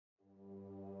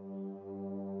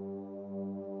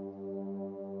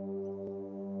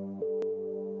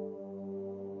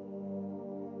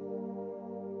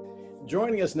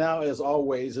Joining us now, as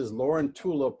always, is Lauren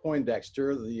Tula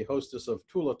Poindexter, the hostess of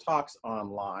Tula Talks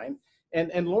online.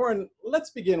 And Lauren, let's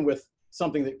begin with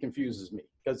something that confuses me,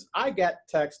 because I got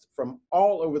text from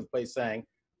all over the place saying,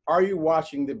 are you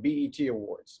watching the BET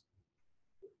Awards?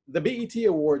 The BET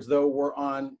Awards, though, were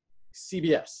on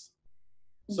CBS.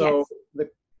 So yes, the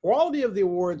quality of the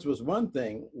awards was one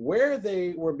thing. Where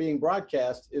they were being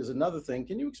broadcast is another thing.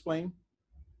 Can you explain?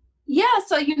 Yeah,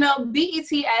 so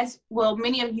BET, as well,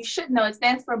 many of you should know, it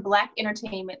stands for Black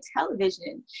Entertainment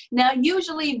Television. Now,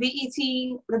 usually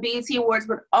the BET Awards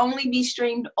would only be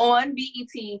streamed on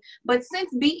BET, but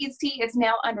since BET is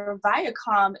now under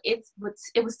Viacom, it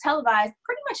was televised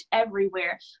pretty much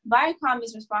everywhere. Viacom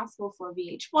is responsible for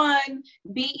VH1,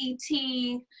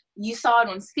 BET, you saw it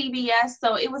on CBS,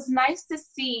 so it was nice to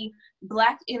see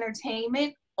Black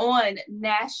entertainment on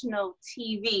national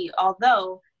TV,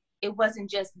 although it wasn't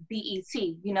just BET,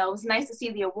 it was nice to see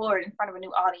the award in front of a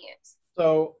new audience.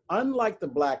 So unlike the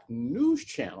Black News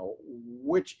Channel,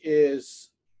 which is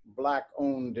Black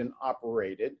owned and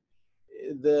operated,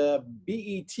 the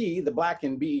BET, the Black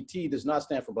in BET does not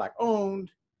stand for Black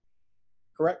owned,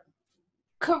 correct?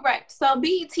 Correct. So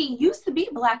BET used to be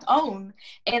Black owned,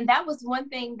 and that was one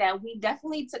thing that we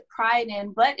definitely took pride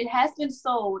in, but it has been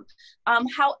sold.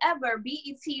 However,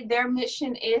 BET, their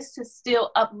mission is to still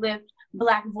uplift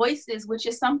Black voices, which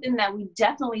is something that we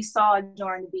definitely saw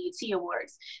during the BET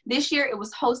Awards. This year, it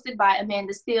was hosted by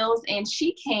Amanda Seales, and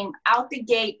she came out the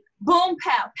gate, boom,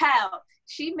 pow, pow.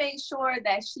 She made sure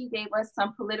that she gave us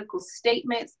some political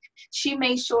statements. She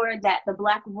made sure that the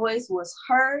Black voice was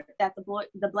heard, that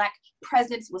the Black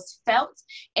presence was felt.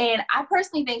 And I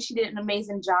personally think she did an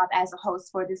amazing job as a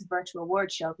host for this virtual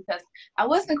award show, because I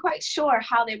wasn't quite sure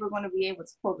how they were going to be able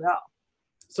to pull it off.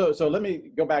 So let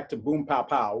me go back to boom, pow,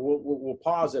 pow. We'll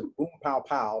pause at boom, pow,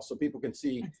 pow so people can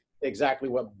see exactly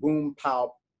what boom,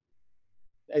 pow.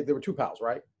 There were two pows,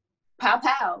 right? Pow,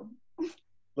 pow.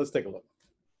 Let's take a look.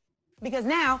 Because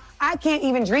now I can't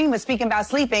even dream of speaking about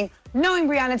sleeping, knowing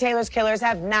Breonna Taylor's killers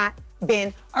have not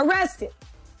been arrested.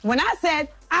 When I said,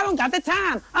 I don't got the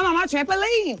time, I'm on my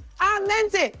trampoline, I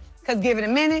meant it. Because give it a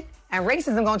minute, and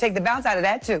racism gonna take the bounce out of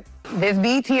that too. This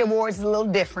BET Awards is a little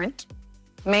different.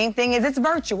 Main thing is it's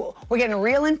virtual. We're getting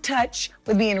real in touch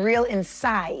with being real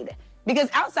inside. Because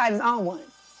outside is on one.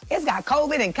 It's got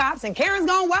COVID and cops and Karen's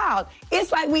gone wild.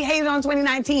 It's like we hated on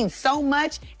 2019 so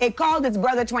much, it called its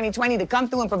brother 2020 to come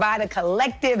through and provide a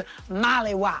collective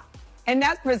mollywop. And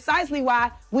that's precisely why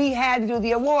we had to do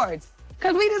the awards,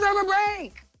 because we deserve a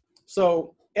break.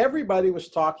 So everybody was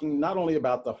talking not only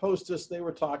about the hostess, they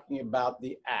were talking about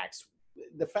the acts.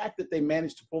 The fact that they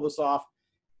managed to pull this off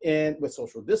and with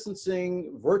social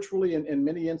distancing, virtually in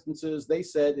many instances, they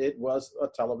said it was a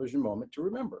television moment to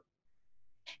remember.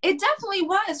 It definitely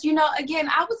was. Again,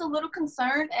 I was a little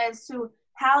concerned as to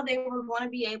how they were going to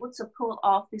be able to pull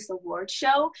off this award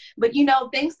show. But,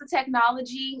 thanks to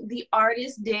technology, the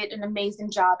artists did an amazing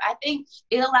job. I think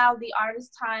it allowed the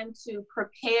artists time to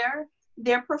prepare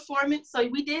their performance. So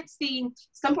we did see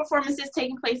some performances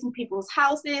taking place in people's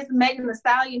houses. Megan Thee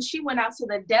Stallion, she went out to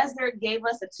the desert, gave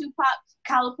us a Tupac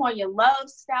California Love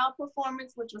style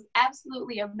performance, which was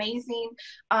absolutely amazing.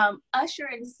 Usher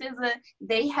and SZA,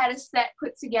 they had a set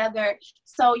put together.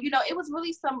 So, it was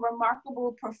really some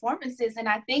remarkable performances. And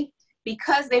I think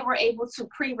because they were able to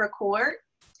pre-record,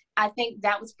 I think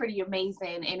that was pretty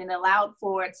amazing, and it allowed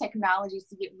for technology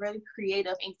to get really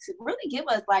creative and to really give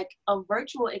us like a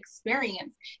virtual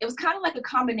experience. It was kind of like a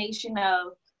combination of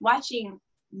watching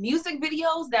music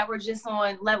videos that were just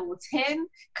on level 10,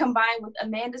 combined with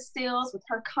Amanda Seales with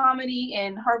her comedy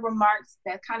and her remarks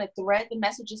that kind of thread the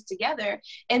messages together.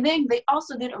 And then they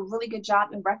also did a really good job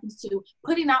in reference to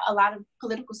putting out a lot of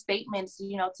political statements,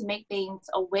 to make things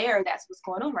aware that's what's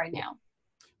going on right now.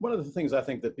 One of the things I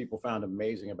think that people found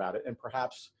amazing about it, and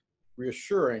perhaps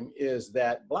reassuring, is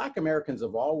that Black Americans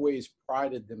have always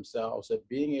prided themselves at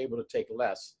being able to take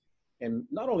less and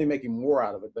not only making more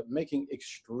out of it, but making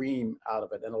extreme out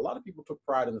of it. And a lot of people took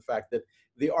pride in the fact that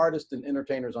the artists and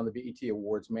entertainers on the BET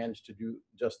Awards managed to do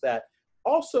just that.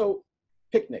 Also,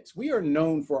 picnics. We are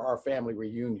known for our family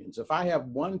reunions. If I have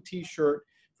one T-shirt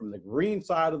from the green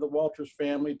side of the Walters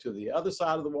family to the other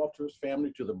side of the Walters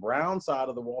family to the brown side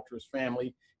of the Walters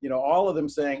family, all of them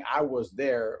saying I was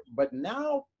there. But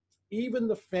now even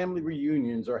the family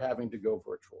reunions are having to go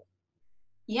virtual.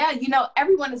 Yeah,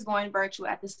 everyone is going virtual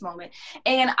at this moment.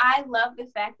 And I love the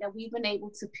fact that we've been able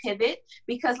to pivot,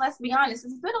 because let's be honest,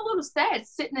 it's been a little sad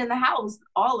sitting in the house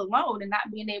all alone and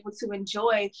not being able to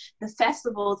enjoy the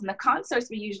festivals and the concerts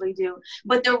we usually do.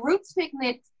 But the Roots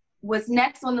Picnic was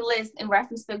next on the list in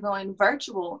reference to going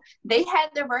virtual. They had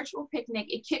their virtual picnic.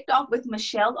 It kicked off with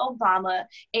Michelle Obama,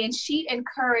 and she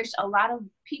encouraged a lot of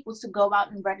people to go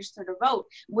out and register to vote,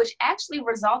 which actually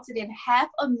resulted in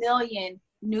 500,000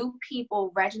 new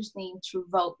people registering to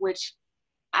vote, which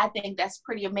I think that's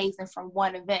pretty amazing from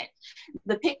one event.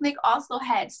 The picnic also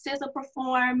had SZA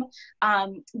perform.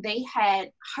 They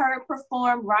had her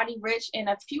perform, Roddy Ricch, and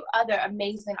a few other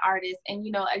amazing artists. And,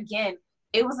 you know, again,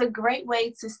 it was a great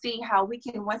way to see how we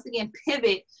can once again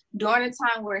pivot during a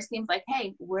time where it seems like,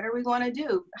 hey, what are we going to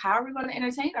do? How are we going to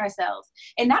entertain ourselves?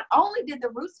 And not only did the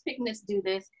Roots Picnics do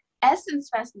this, Essence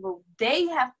Festival, they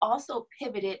have also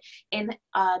pivoted, and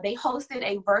they hosted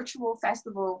a virtual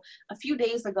festival a few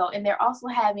days ago, and they're also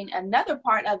having another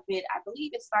part of it. I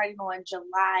believe it's starting on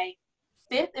July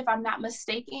 5th, if I'm not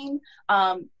mistaken.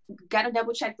 Got to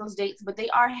double check those dates, but they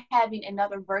are having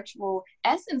another virtual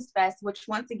Essence Fest, which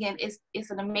once again is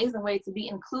an amazing way to be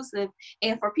inclusive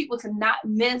and for people to not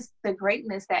miss the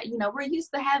greatness that, you know, we're used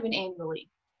to having annually.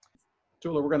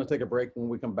 Tula, we're going to take a break. When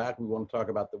we come back, we want to talk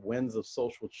about the winds of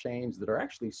social change that are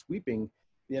actually sweeping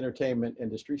the entertainment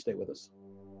industry. Stay with us.